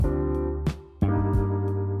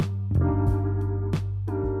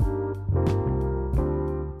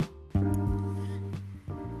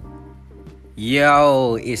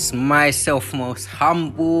Yo, it's myself, Most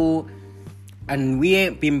Humble, and we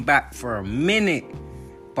ain't been back for a minute,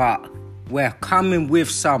 but we're coming with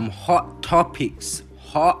some hot topics.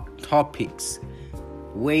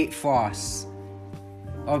 Wait for us.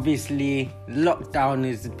 Obviously, lockdown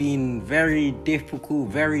has been very difficult,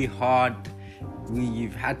 very hard.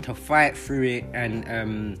 We've had to fight through it,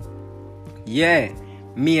 and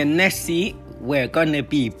me and Nessie, we're gonna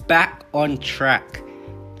be back on track.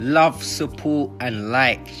 Love, support, and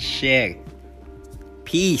like, share.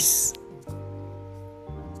 Peace.